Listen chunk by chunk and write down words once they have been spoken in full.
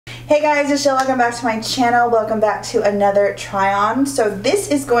Hey guys, it's Jill. Welcome back to my channel. Welcome back to another try on. So this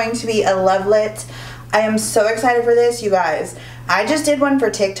is going to be a Luvlette. I am so excited for this, you guys. I just did one for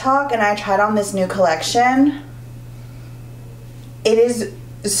TikTok and I tried on this new collection. It is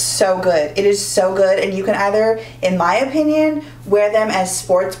so good. It is so good, and you can either, in my opinion, wear them as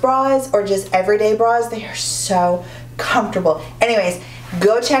sports bras or just everyday bras. They are so comfortable. Anyways,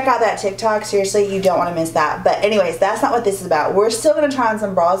 go check out that TikTok. Seriously, you don't want to miss that. But anyways, that's not what this is about. We're still going to try on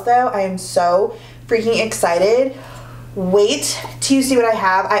some bras though. I am so freaking excited. Wait till you see what I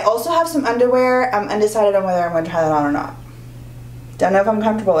have. I also have some underwear. I'm undecided on whether I'm going to try that on or not. Don't know if I'm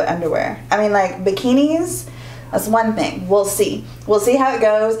comfortable with underwear. I mean, like bikinis, that's one thing. We'll see. We'll see how it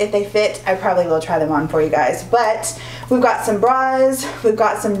goes. If they fit, I probably will try them on for you guys. But we've got some bras. We've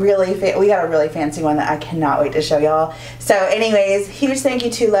got some we got a really fancy one that I cannot wait to show y'all. So anyways, huge thank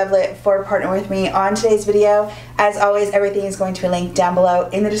you to Luvlette for partnering with me on today's video. As always, everything is going to be linked down below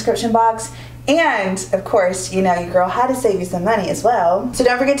in the description box. And of course, you know your girl had to save you some money as well. So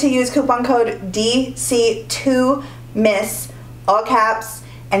don't forget to use coupon code DC2MISS, all caps,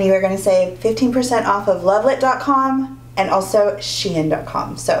 and you are going to save 15% off of Luvlette.com and also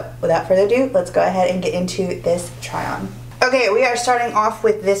Shein.com. So without further ado, let's go ahead and get into this try on. Okay, we are starting off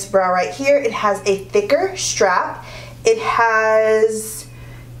with this bra right here. It has a thicker strap. It has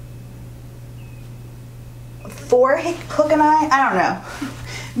 4 hook and eye. I don't know.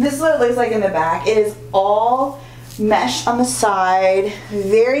 This is what it looks like in the back. It is all mesh on the side.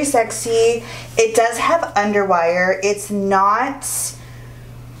 Very sexy. It does have underwire. It's not...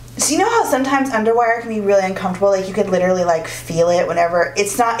 So you know how sometimes underwire can be really uncomfortable, like you could literally like feel it whenever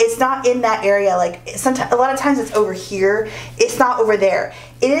it's not in that area. Like sometimes, a lot of times it's over here, it's not over there.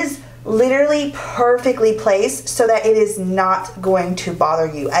 It is literally perfectly placed so that it is not going to bother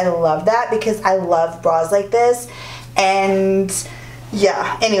you. I love that because I love bras like this. And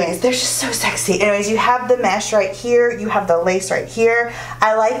yeah, anyways, they're just so sexy. Anyways, you have the mesh right here, you have the lace right here.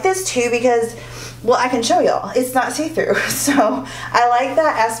 I like this too because, well, I can show y'all. It's not see-through. So I like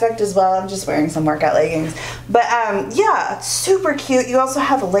that aspect as well. I'm just wearing some workout leggings. But yeah, super cute. You also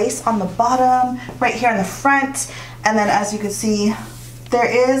have lace on the bottom, right here in the front. And then as you can see, there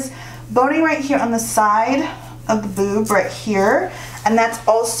is boning right here on the side of the boob right here. And that's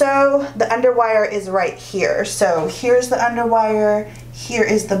also, the underwire is right here. So here's the underwire, here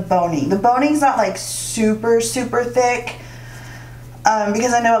is the boning. The boning's not like super, super thick.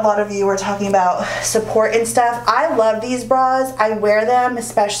 Because I know a lot of you were talking about support and stuff. I love these bras. I wear them,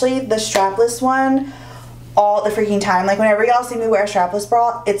 especially the strapless one, all the freaking time. Like whenever y'all see me wear a strapless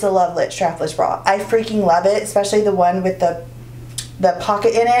bra, it's a Luvlette strapless bra. I freaking love it, especially the one with the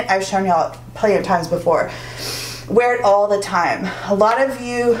pocket in it. I've shown y'all plenty of times before. Wear it all the time. A lot of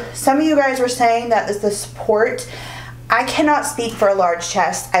you, some of you guys were saying that is the support. I cannot speak for a large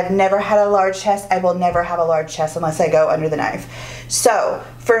chest. I've never had a large chest. I will never have a large chest unless I go under the knife. So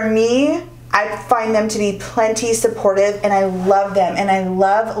for me, I find them to be plenty supportive and I love them. And I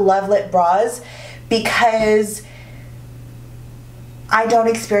love Luvlette bras because I don't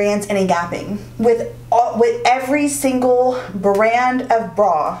experience any gapping. With every single brand of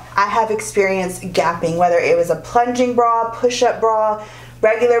bra, I have experienced gapping, whether it was a plunging bra, push-up bra,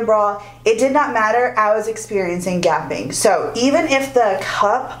 regular bra, it did not matter. I was experiencing gapping. So even if the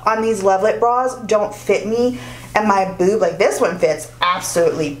cup on these Luvlette bras don't fit me and my boob, like this one fits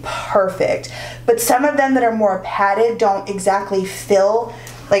absolutely perfect, but some of them that are more padded don't exactly fill,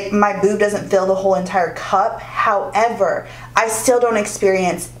 like my boob doesn't fill the whole entire cup. However, I still don't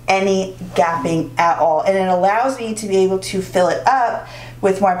experience any gapping at all, and it allows me to be able to fill it up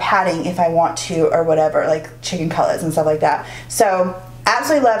with more padding if I want to, or whatever, like chicken cutlets and stuff like that. So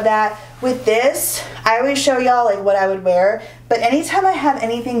absolutely love that. With this, I always show y'all like what I would wear, but anytime I have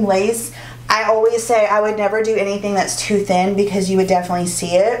anything lace, I always say I would never do anything that's too thin because you would definitely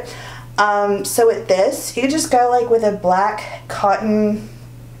see it. So with this, you just go like with a black cotton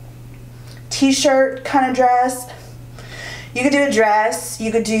t-shirt kind of dress. You could do a dress,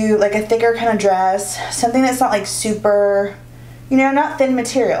 you could do like a thicker kind of dress, something that's not like super, you know, not thin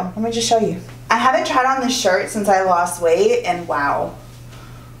material. Let me just show you. I haven't tried on this shirt since I lost weight, and wow.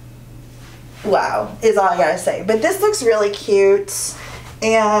 Wow is all I gotta say. But this looks really cute,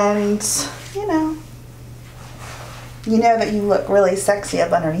 and you know that you look really sexy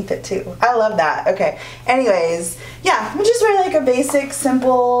up underneath it too. I love that. Okay, anyways, yeah, I'm just wearing like a basic,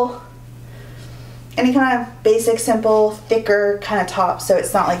 simple, any kind of basic, simple, thicker kind of top, so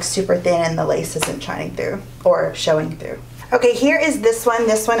it's not like super thin and the lace isn't shining through or showing through. Okay, here is this one.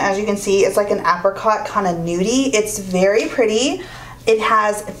 This one, as you can see, it's like an apricot kind of nudie. It's very pretty. It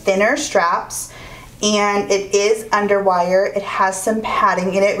has thinner straps, and it is underwire. It has some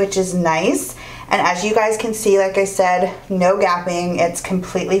padding in it, which is nice. And as you guys can see, like I said, no gapping. It's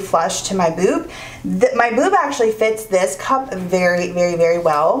completely flush to my boob. My boob actually fits this cup very, very, very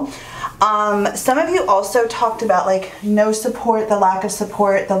well. Some of you also talked about like no support, the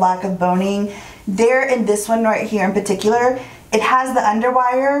lack of boning. There in this one right here in particular, it has the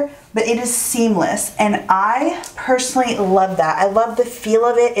underwire, but it is seamless. And I personally love that. I love the feel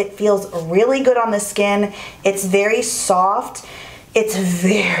of it. It feels really good on the skin. It's very soft. It's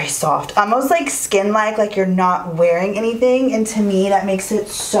very soft, almost like skin-like, like you're not wearing anything. And to me, that makes it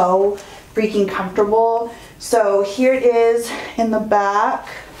so freaking comfortable. So here it is in the back.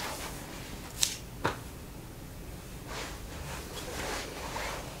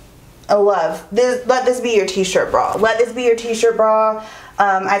 I love this. Let this be your t-shirt bra. Let this be your t-shirt bra.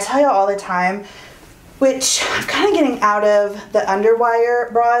 I tell you all the time, which I'm kind of getting out of the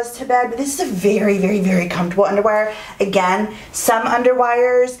underwire bras to bed, but this is a very, very, very comfortable underwire. Again, some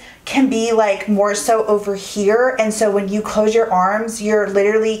underwires can be like more so over here, and so when you close your arms, your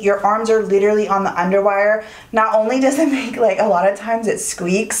arms are literally on the underwire. Not only does it make, like, a lot of times it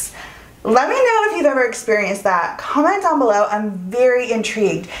squeaks. Let me know if you've ever experienced that. Comment down below. I'm very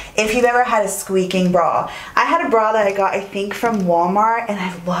intrigued if you've ever had a squeaking bra. I had a bra that I got, I think, from Walmart, and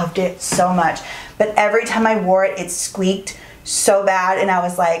I loved it so much. But every time I wore it, it squeaked so bad, and I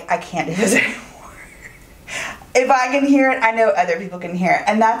was like, I can't do this anymore. If I can hear it, I know other people can hear it,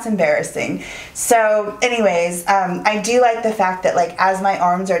 and that's embarrassing. So anyways, I do like the fact that, like, as my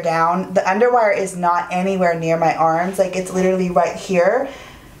arms are down, the underwire is not anywhere near my arms. Like, it's literally right here,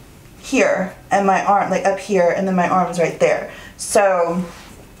 and my arm, like up here, and then my arm's right there. So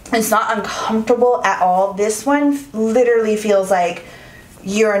it's not uncomfortable at all. This one literally feels like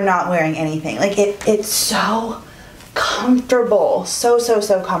you're not wearing anything. Like, it's so comfortable,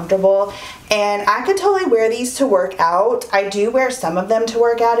 so comfortable. And I could totally wear these to work out. I do wear some of them to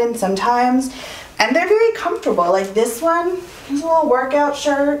work out in sometimes, and they're very comfortable. Like this one is a little workout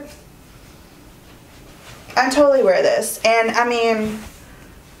shirt. I totally wear this, and I mean,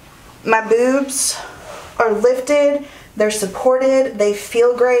 my boobs are lifted, they're supported, they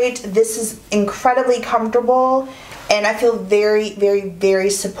feel great. This is incredibly comfortable, and I feel very, very, very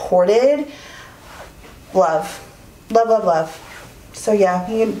supported. Love. Love, love, love. So yeah,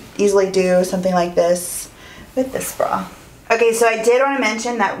 you can easily do something like this with this bra. Okay, so I did want to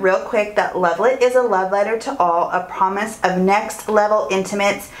mention that real quick, that Luvlette is a love letter to all, a promise of next level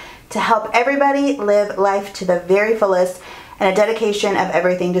intimates to help everybody live life to the very fullest, and a dedication of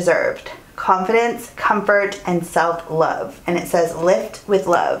everything deserved. Confidence, comfort, and self-love. And it says lift with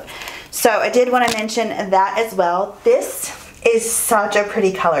love. So I did want to mention that as well. This is such a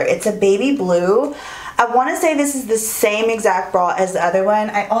pretty color. It's a baby blue. I want to say this is the same exact bra as the other one.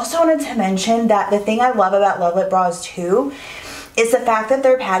 I also wanted to mention that the thing I love about Luvlette bras too is the fact that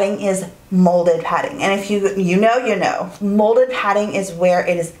their padding is molded padding. And if you know, molded padding is where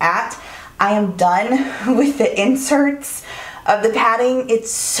it is at. I am done with the inserts of the padding.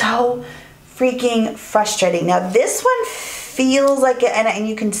 It's so freaking frustrating. Now this one feels like it, and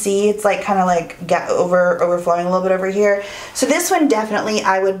you can see it's like kind of like overflowing a little bit over here. So this one definitely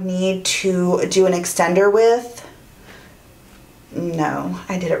I would need to do an extender with. No,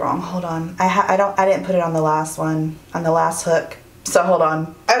 I did it wrong. Hold on. I didn't put it on the last one, on the last hook. So hold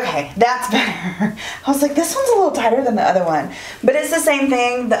on. Okay, that's better. I was like, this one's a little tighter than the other one, but it's the same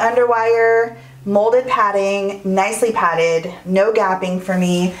thing. The underwire, molded padding, nicely padded, no gapping for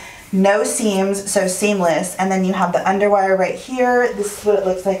me, no seams, so seamless. And then you have the underwire right here. This is what it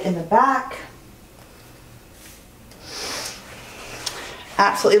looks like in the back.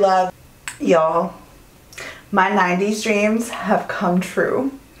 Absolutely love. Y'all, my 90s dreams have come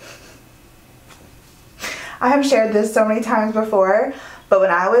true. I have shared this so many times before, but when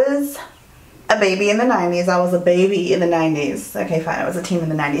I was a baby in the 90s, I was a baby in the 90s. Okay, fine, I was a teen in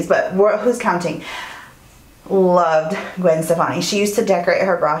the 90s, but who's counting? Loved Gwen Stefani. She used to decorate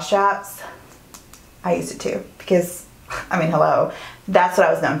her bra straps. I used it too, because, I mean, hello, that's what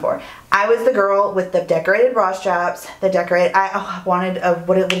I was known for. I was the girl with the decorated bra straps, I wanted a,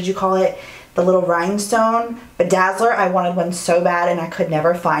 what did you call it? The little rhinestone bedazzler. I wanted one so bad, and I could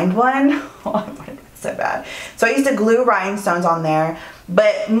never find one. Oh, I wanted it so bad. So I used to glue rhinestones on there,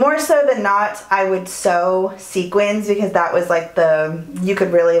 but more so than not, I would sew sequins, because that was like you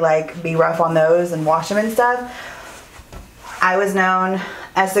could really like be rough on those and wash them and stuff. I was known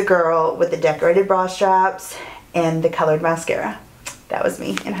as the girl with the decorated bra straps and the colored mascara. That was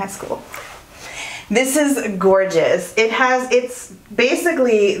me in high school. This is gorgeous. It's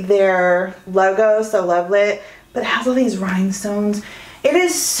basically their logo, so Luvlette, but it has all these rhinestones. It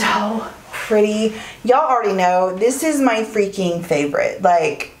is so pretty. Y'all already know this is my freaking favorite.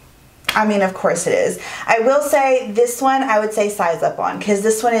 Like, I mean, of course it is. I will say this one I would say size up on, because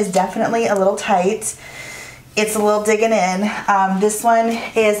this one is definitely a little tight. It's a little digging in. This one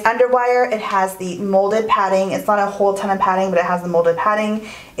is underwire. It has the molded padding. It's not a whole ton of padding, but it has the molded padding.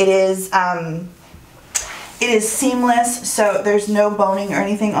 It is seamless, so there's no boning or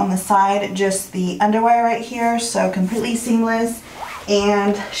anything on the side, just the underwire right here, so completely seamless.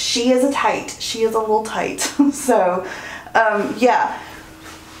 And she is a tight. She is a little tight. So, yeah.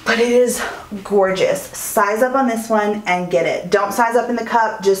 But it is gorgeous. Size up on this one and get it. Don't size up in the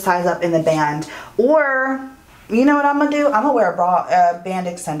cup, just size up in the band. Or, you know what I'm gonna do? I'm gonna wear a band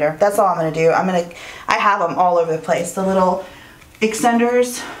extender. That's all I'm gonna do. I have them all over the place. The little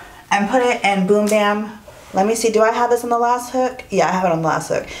extenders, and put it and boom bam. Let me see, do I have this on the last hook? Yeah, I have it on the last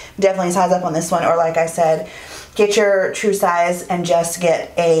hook. Definitely size up on this one, or like I said, get your true size and just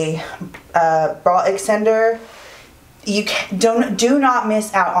get a bra extender. Do not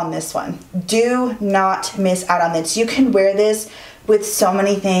miss out on this one. Do not miss out on this. You can wear this with so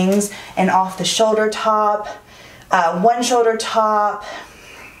many things, an off the shoulder top, one shoulder top.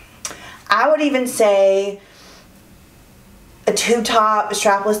 I would even say a tube top, a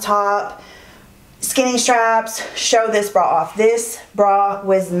strapless top, skinny straps. Show this bra off. This bra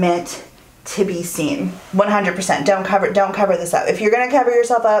was meant to be seen. 100%. Don't cover this up. If you're gonna cover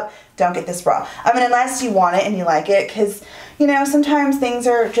yourself up, don't get this bra. I mean, unless you want it and you like it, because you know sometimes things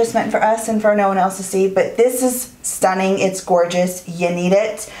are just meant for us and for no one else to see. But this is stunning. It's gorgeous. You need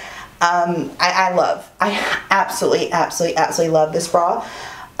it. I absolutely love this bra.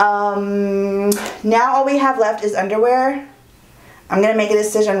 Now all we have left is underwear. I'm gonna make a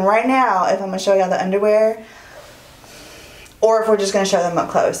decision right now if I'm gonna show y'all the underwear, or if we're just going to show them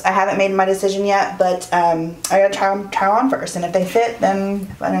up close. I haven't made my decision yet, but I got to try on first. And if they fit, then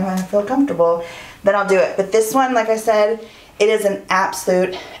if I feel comfortable, then I'll do it. But this one, like I said, it is an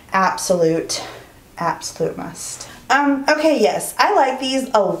absolute must. Okay, yes, I like these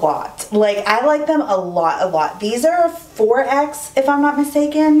a lot. Like, I like them a lot. These are 4X, if I'm not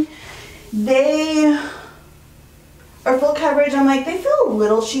mistaken. They are full coverage. I'm like, they feel a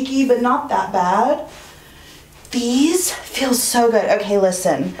little cheeky, but not that bad. These feel so good. Okay,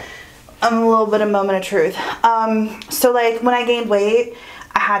 listen, I'm a little bit of moment of truth. So like when I gained weight,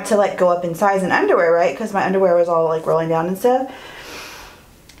 I had to like go up in size in underwear, right? Because my underwear was all like rolling down and stuff.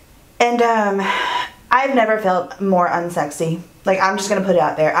 And I've never felt more unsexy. Like, I'm just gonna put it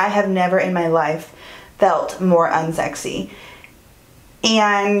out there. I have never in my life felt more unsexy.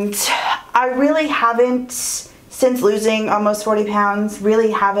 And I really haven't, since losing almost 40 pounds,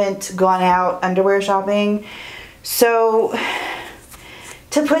 really haven't gone out underwear shopping. So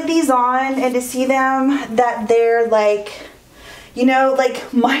to put these on and to see them, that they're like, you know,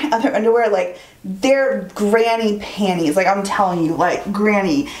 like my other underwear, like they're granny panties. Like, I'm telling you, like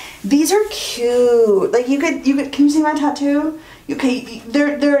granny. These are cute. Like you could, can you see my tattoo? Okay,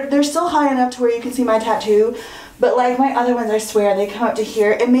 they're still high enough to where you can see my tattoo. But like my other ones, I swear, they come up to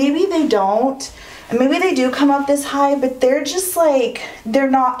here, and maybe they don't. And maybe they do come up this high, but they're just like,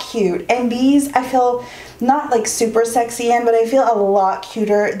 they're not cute. And these, I feel not like super sexy in, but I feel a lot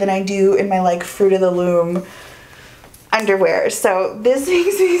cuter than I do in my like Fruit of the Loom underwear. So this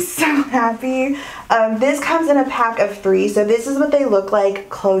makes me so happy. This comes in a pack of 3. So this is what they look like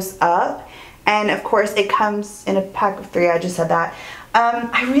close up. And of course it comes in a pack of 3. I just said that.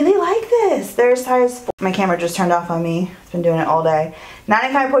 I really like this. They're size 4. My camera just turned off on me. It's been doing it all day.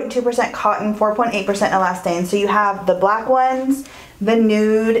 95.2% cotton, 4.8% elastane. So you have the black ones, the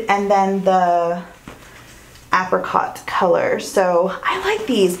nude, and then the apricot color. So I like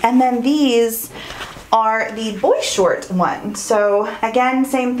these. And then these are the boy short ones. So again,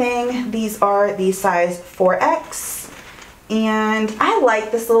 same thing. These are the size 4X. And I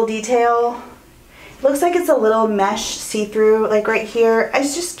like this little detail. Looks like it's a little mesh see-through, like right here.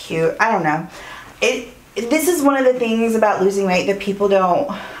 It's just cute. I don't know. This is one of the things about losing weight that people don't,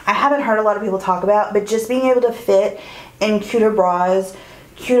 I haven't heard a lot of people talk about, but just being able to fit in cuter bras,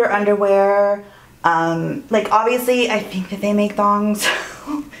 cuter underwear. Like obviously I think that they make thongs.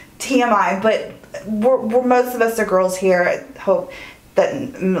 TMI, but we're most of us are girls here. I hope that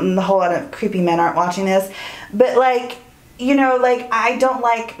a whole lot of creepy men aren't watching this. But like, you know, like I don't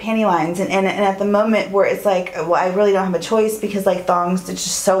like panty lines, and at the moment where it's like, well, I really don't have a choice because like thongs, it's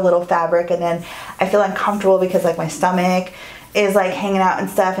just so little fabric, and then I feel uncomfortable because like my stomach is like hanging out and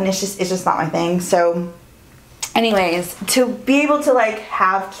stuff, and it's just not my thing. So anyways, to be able to like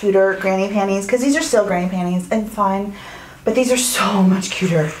have cuter granny panties, because these are still granny panties and fine, but these are so much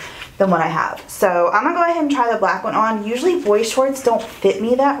cuter than what I have. So I'm gonna go ahead and try the black one on. Usually boy shorts don't fit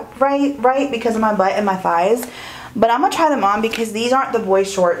me that right because of my butt and my thighs. But I'm gonna try them on because these aren't the boy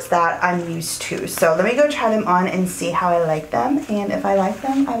shorts that I'm used to. So let me go try them on and see how I like them. And if I like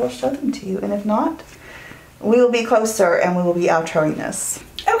them, I will show them to you. And if not, we will be closer and we will be outroing this.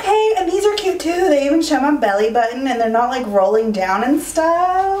 Okay, and these are cute too. They even show my belly button and they're not like rolling down and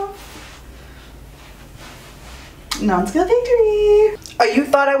stuff. Non-skill victory. Oh, you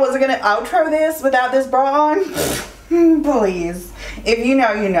thought I wasn't gonna outro this without this bra on? Please. If you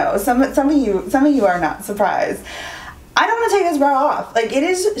know, you know. Some of you are not surprised. I don't want to take this bra off. Like, it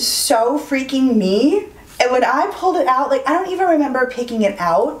is so freaking me. And when I pulled it out, like, I don't even remember picking it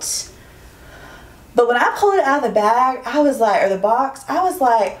out. But when I pulled it out of the bag, I was like, or the box, I was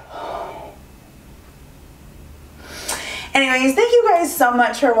like, anyways, thank you guys so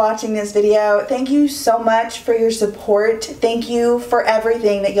much for watching this video. Thank you so much for your support. Thank you for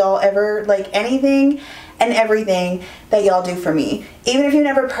everything that y'all ever, like, anything and everything that y'all do for me. Even if you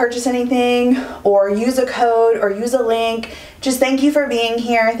never purchase anything or use a code or use a link, just thank you for being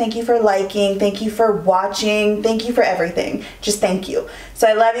here. Thank you for liking. Thank you for watching. Thank you for everything. Just thank you. So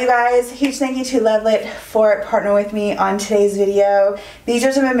I love you guys. Huge thank you to Luvlette for partnering with me on today's video. These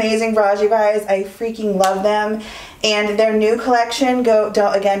are some amazing bras, you guys. I freaking love them. And their new collection, don't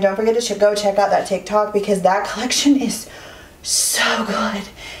forget to go check out that TikTok because that collection is so good.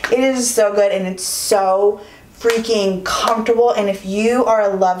 It is so good and it's so freaking comfortable. And if you are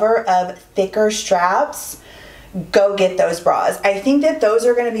a lover of thicker straps, go get those bras. I think that those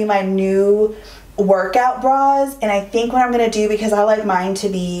are going to be my new workout bras. And I think what I'm going to do, because I like mine to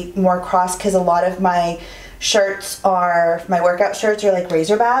be more crossed because a lot of my shirts are, my workout shirts are like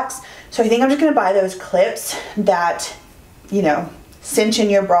razorbacks. So I think I'm just going to buy those clips that, you know, cinch in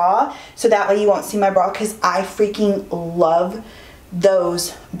your bra so that way you won't see my bra because I freaking love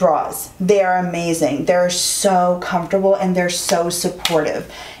those bras. They are amazing. They're so comfortable and they're so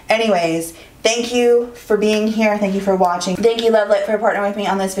supportive. Anyways, thank you for being here. Thank you for watching. Thank you, Luvlette, for partnering with me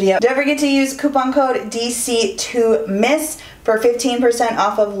on this video. Don't forget to use coupon code DC2MISS for 15%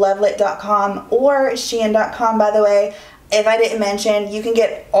 off of Luvlette.com or Shein.com, by the way. If I didn't mention, you can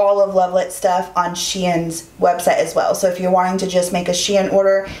get all of Luvlette stuff on Shein's website as well. So if you're wanting to just make a Shein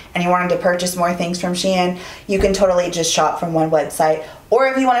order and you're wanting to purchase more things from Shein, you can totally just shop from one website. Or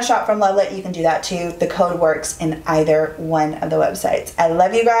if you want to shop from Luvlette, you can do that too. The code works in either one of the websites. I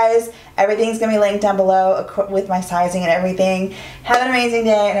love you guys. Everything's going to be linked down below with my sizing and everything. Have an amazing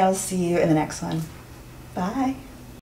day and I'll see you in the next one. Bye.